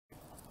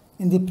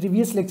in the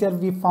previous lecture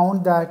we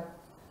found that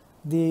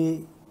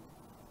the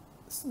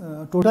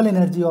total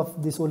energy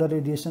of the solar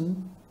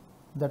radiation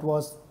that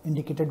was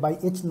indicated by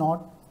H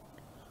naught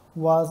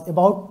was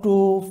about to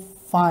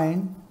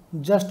find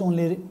just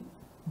only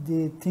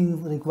the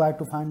thing required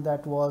to find,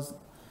 that was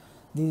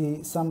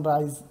the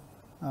sunrise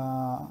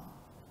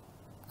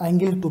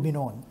angle to be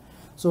known.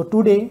 So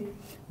today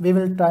we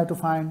will try to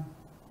find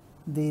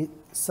the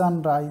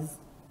sunrise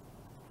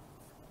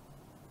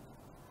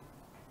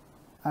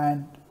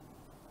and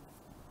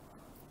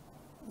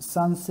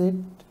sunset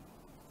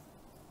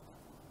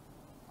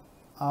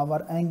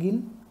hour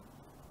angle,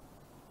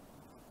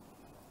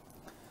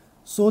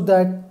 so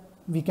that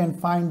we can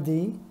find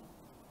the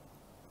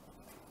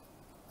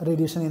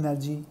radiation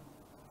energy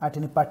at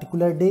any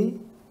particular day,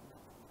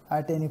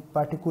 at any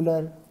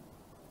particular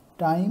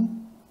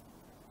time,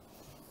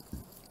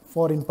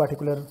 for in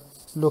particular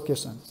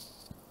location.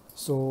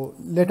 So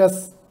let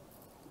us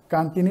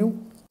continue.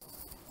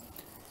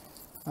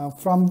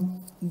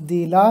 From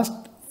the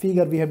last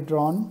figure we have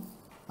drawn,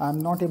 I am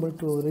not able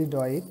to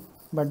redraw it,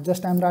 but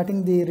just I am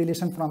writing the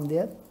relation from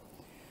there.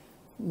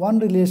 One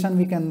relation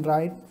we can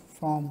write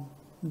from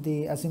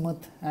the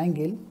azimuth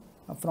angle,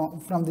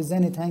 from the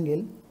zenith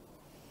angle,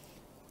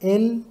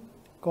 L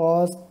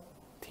cos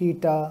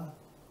theta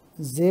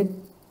z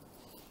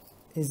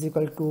is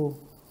equal to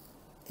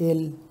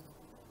L,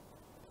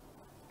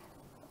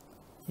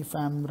 if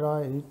I am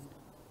right,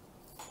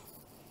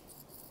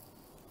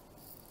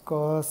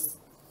 cos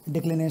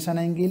declination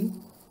angle,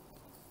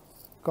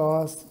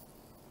 cos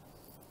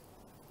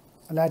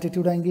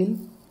latitude angle,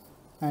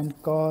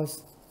 and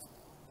cos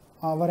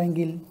hour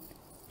angle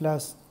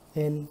plus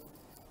L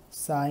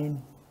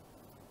sin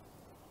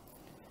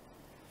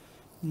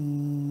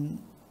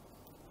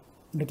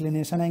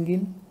declination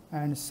angle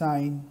and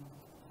sin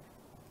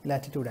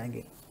latitude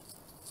angle.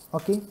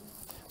 Okay,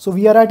 so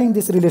we are writing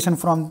this relation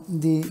from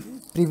the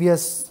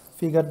previous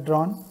figure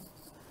drawn.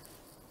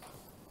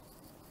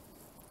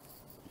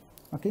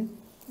 Okay,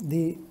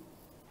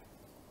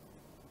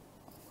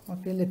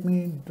 let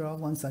me draw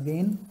once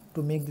again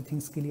to make the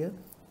things clear.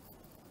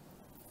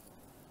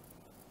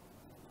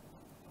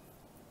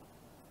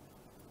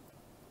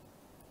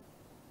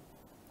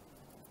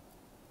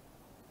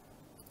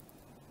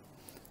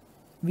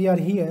 We are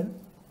here,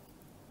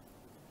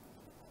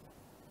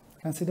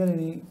 consider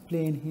any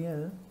plane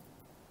here,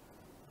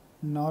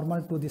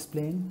 normal to this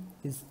plane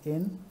is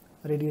N,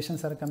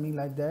 radiations are coming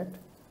like that,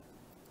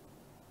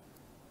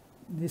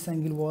 this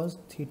angle was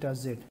theta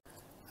z,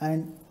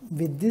 and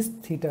with this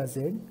theta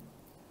z,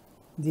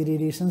 the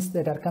radiations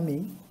that are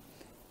coming,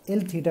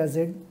 L theta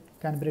z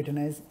can be written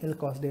as L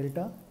cos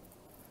delta,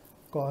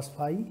 cos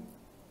phi,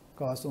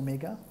 cos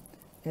omega,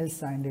 L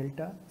sin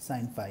delta,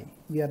 sin phi.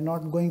 We are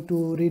not going to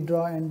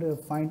redraw and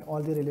find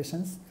all the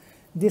relations.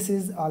 This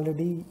is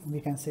already, we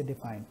can say,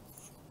 defined.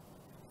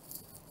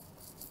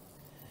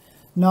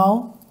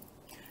 Now,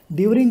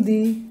 during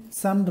the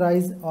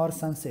sunrise or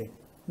sunset,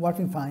 what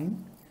we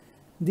find,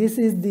 this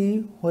is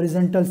the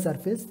horizontal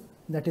surface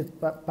that is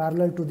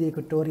parallel to the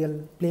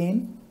equatorial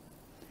plane.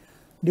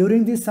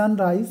 During the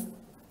sunrise,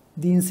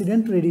 the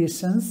incident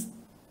radiations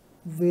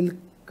will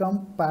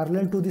come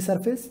parallel to the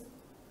surface,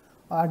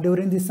 or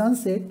during the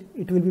sunset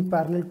it will be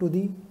parallel to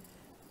the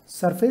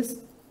surface.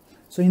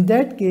 So in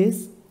that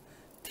case,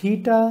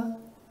 theta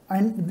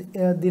and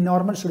the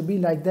normal should be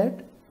like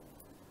that.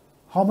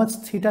 How much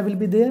theta will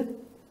be there?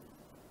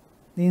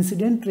 The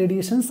incident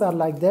radiations are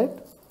like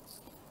that,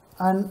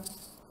 and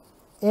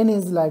N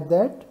is like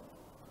that.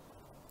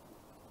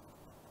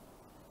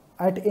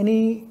 At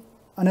any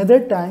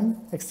another time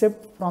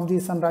except from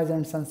the sunrise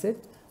and sunset,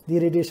 the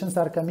radiations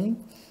are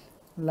coming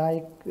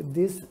like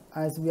this.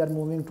 As we are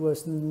moving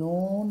towards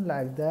noon,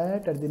 like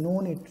that, at the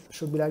noon it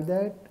should be like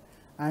that,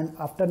 and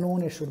after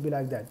noon it should be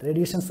like that.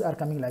 Radiations are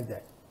coming like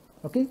that.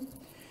 Okay,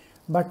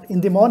 but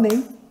in the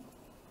morning,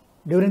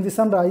 during the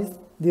sunrise,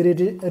 the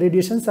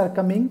radiations are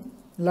coming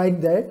like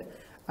that,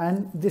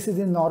 and this is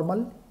the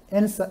normal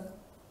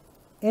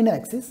N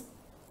axis.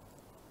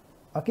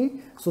 Okay,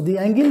 so the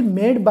angle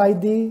made by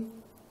the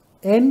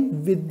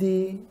N with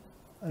the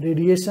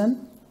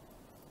radiation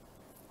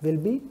will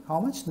be how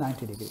much?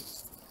 90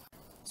 degrees.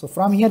 So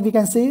from here we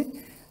can say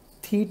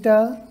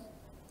theta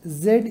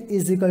z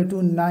is equal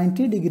to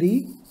 90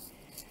 degree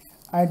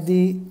at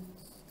the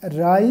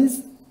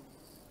rise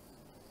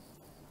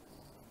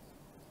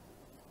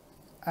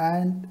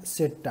and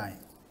set time.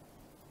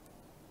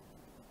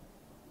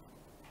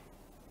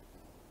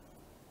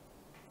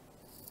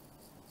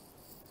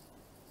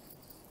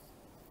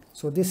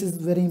 So this is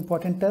very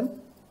important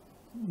term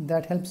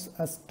that helps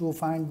us to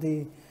find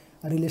the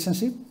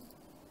relationship.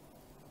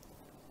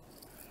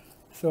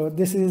 So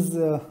this is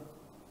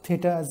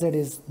theta z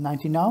is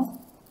 90 now.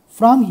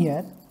 From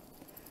here,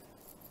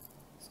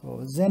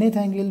 so zenith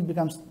angle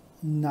becomes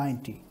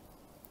 90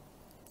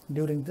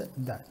 during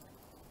that.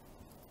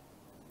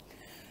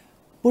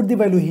 Put the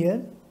value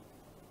here,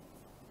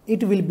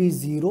 it will be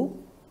 0,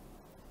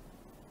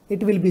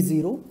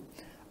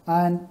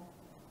 and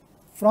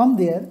from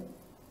there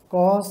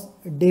cos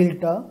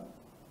delta,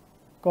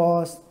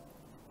 cos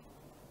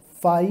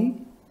phi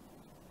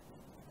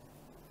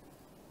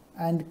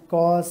and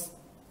cos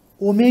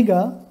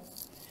omega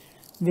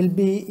will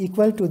be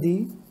equal to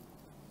the,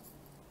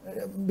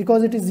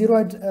 because it is 0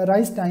 at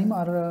rise time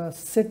or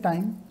set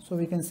time, so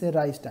we can say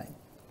rise time,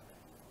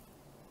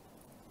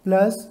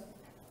 plus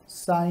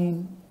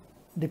sine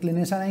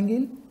declination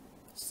angle,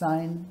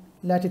 sine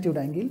latitude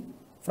angle.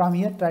 From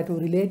here try to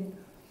relate,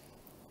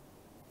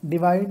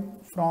 divide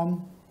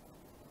full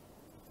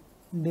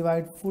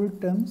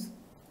terms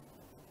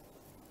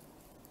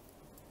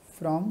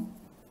from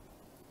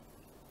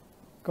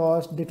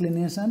cos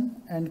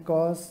declination and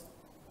cos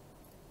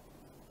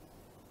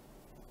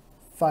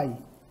phi.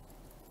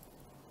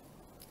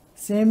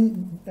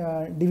 Same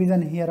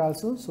division here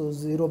also, so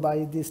 0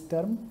 by this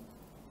term,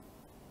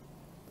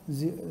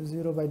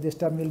 0 by this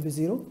term will be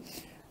 0.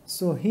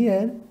 So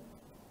here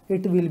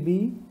it will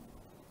be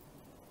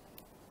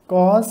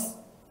cos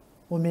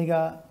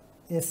omega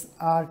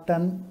SR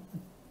term,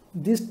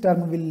 this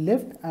term will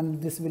left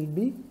and this will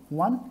be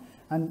 1,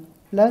 and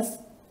plus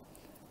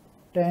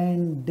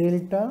tan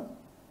delta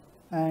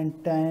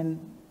and tan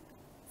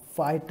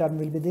phi term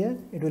will be there,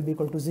 it will be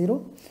equal to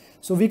 0.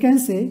 So we can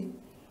say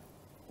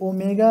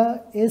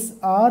omega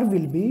SR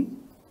will be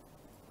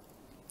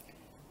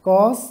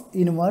cos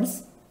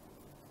inverse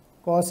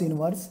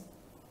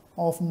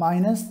of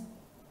minus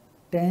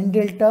tan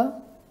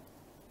delta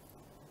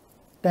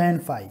tan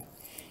phi.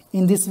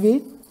 In this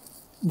way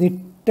the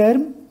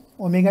term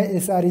omega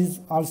SR is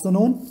also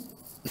known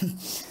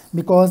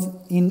because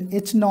in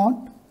H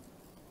naught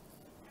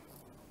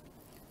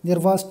there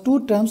was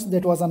two terms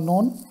that was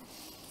unknown.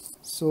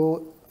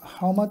 So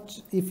how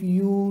much, if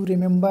you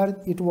remember,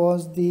 it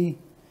was the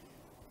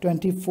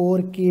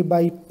 24k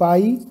by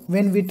pi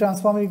when we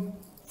transform it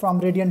from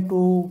radian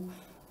to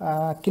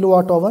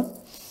kilowatt hour,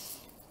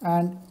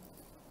 and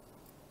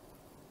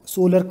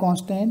solar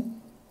constant.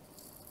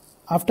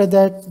 After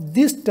that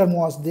this term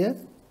was there.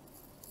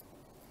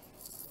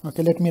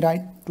 Okay, let me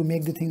write to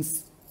make the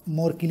things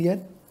more clear.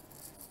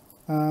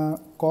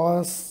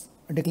 Cos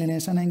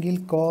declination angle,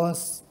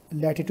 cos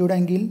latitude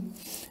angle,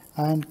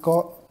 and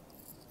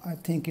I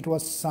think it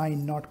was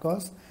sine, not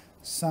cos,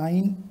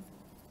 sine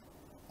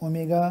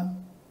omega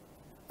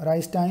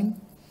rise time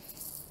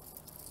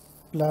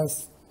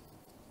plus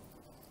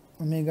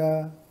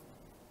omega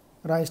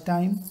rise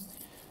time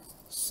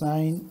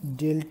sine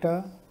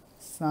delta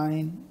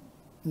sine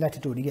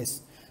latitude.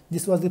 Yes,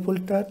 this was the full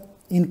term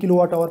in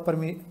kilowatt hour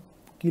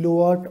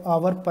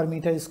per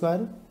meter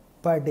square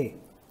per day.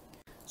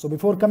 So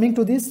before coming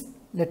to this,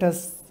 let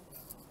us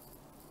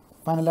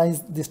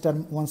finalize this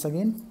term once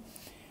again.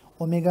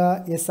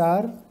 Omega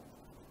SR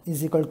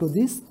is equal to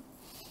this,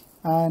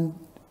 and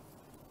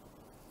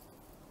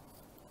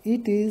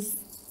it is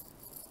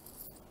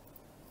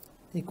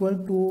equal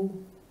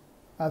to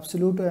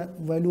absolute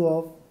value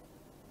of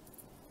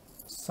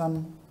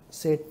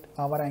sunset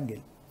hour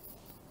angle.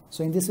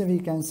 So in this way we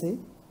can say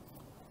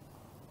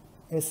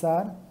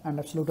SR and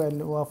absolute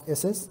value of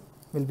SS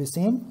will be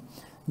same,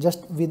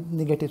 just with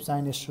negative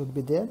sign it should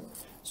be there.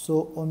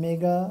 So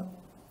omega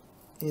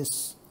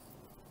S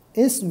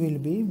will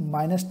be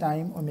minus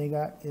time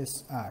omega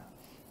SR.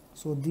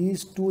 So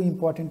these two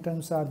important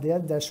terms are there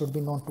that should be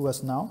known to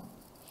us now.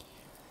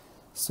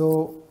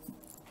 So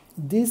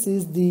this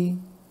is the,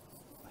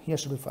 here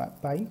should be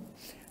pi,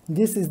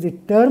 this is the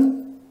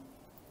term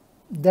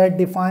that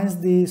defines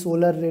the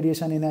solar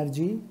radiation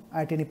energy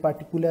at any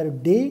particular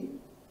day,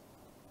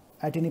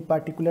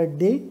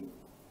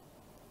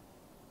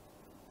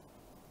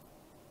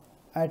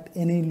 at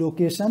any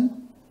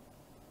location,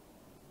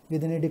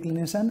 with any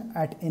declination,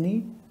 at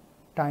any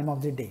time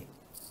of the day.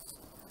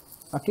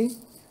 Okay,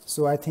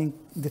 so I think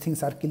the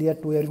things are clear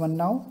to everyone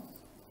now.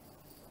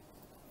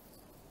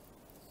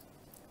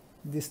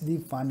 This is the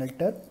final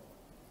term.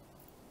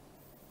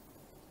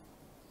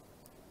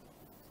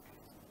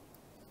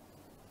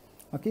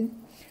 Okay,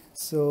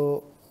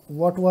 so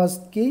what was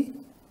K?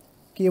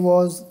 K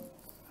was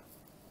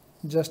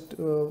just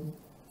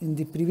in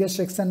the previous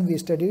section we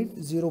studied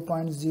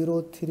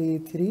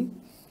 0.033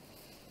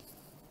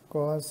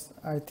 cos,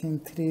 I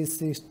think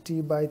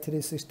 360 by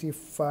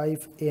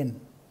 365 N.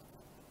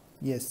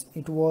 Yes,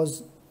 it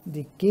was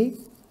the K,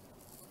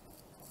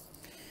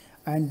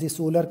 and the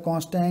solar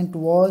constant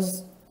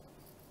was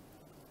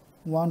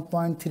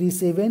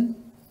 1.37.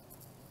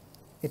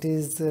 It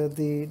is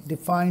the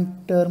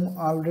defined term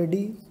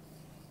already,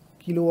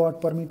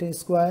 kilowatt per meter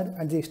square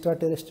at the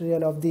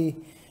extraterrestrial of the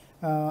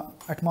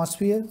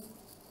atmosphere,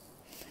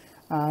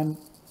 and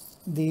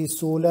the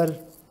solar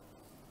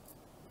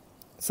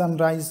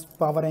sunrise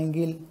power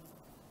angle,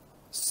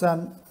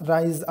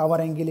 sunrise hour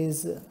angle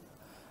is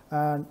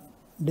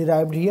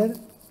derived here.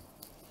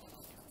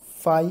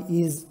 Phi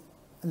is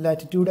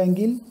latitude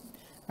angle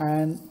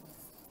and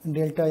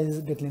delta is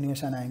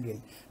declination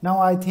angle. Now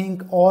I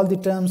think all the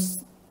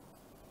terms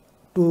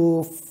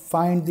to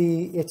find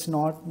the H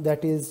naught,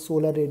 that is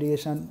solar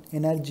radiation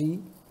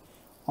energy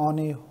on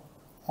a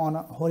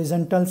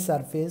horizontal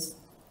surface,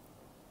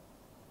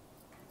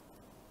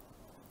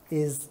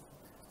 is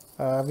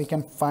we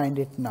can find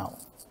it now.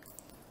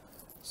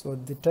 So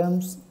the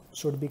terms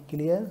should be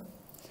clear.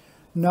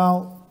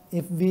 Now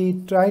if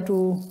we try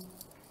to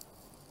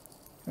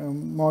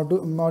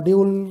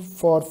module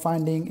for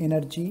finding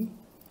energy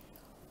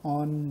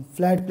on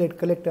flat plate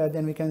collector,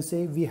 then we can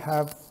say we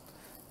have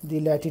the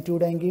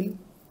latitude angle,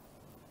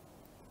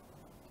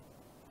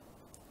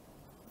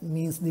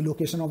 means the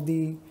location of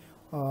the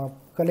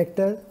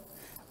collector,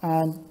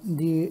 and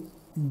the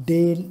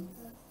day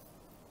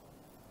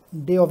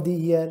of the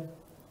year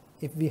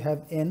if we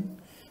have n.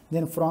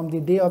 Then from the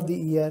day of the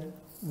year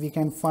we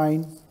can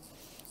find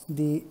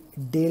the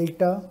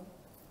delta.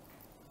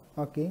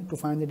 Okay, to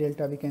find the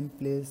delta we can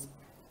place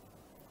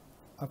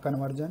a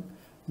conversion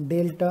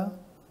delta,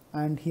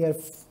 and here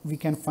we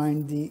can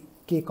find the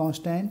k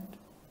constant,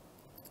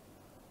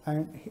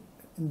 and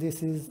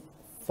this is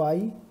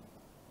phi.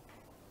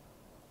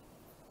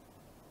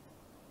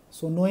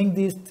 So knowing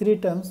these three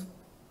terms,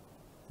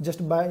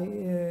 just by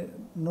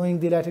knowing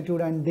the latitude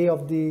and day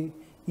of the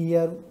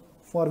year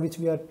for which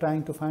we are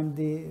trying to find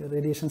the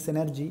radiation's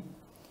energy,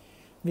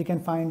 we can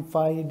find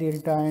phi,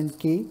 delta and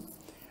k,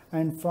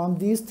 and from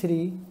these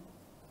three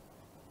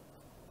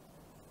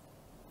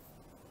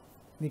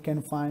we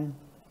can find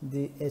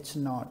the H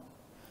naught.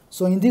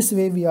 So in this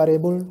way we are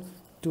able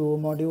to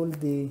module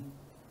the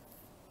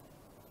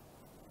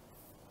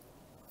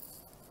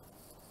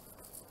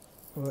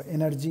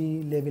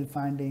energy level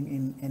finding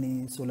in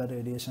any solar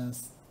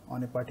radiations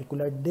on a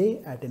particular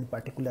day at a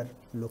particular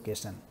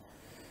location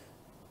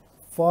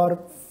for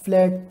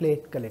flat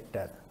plate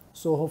collector.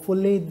 So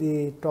hopefully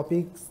the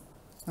topic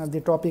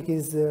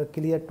is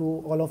clear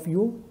to all of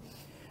you,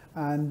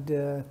 and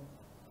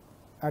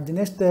at the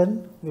next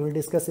turn we will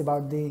discuss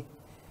about the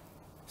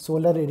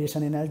solar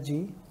radiation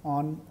energy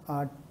on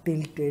a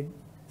tilted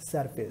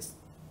surface.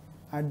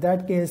 At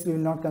that case we will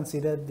not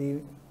consider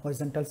the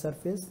horizontal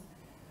surface.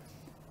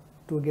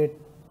 To get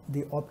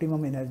the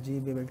optimum energy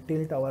we will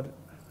tilt our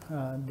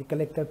the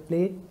collector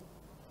plate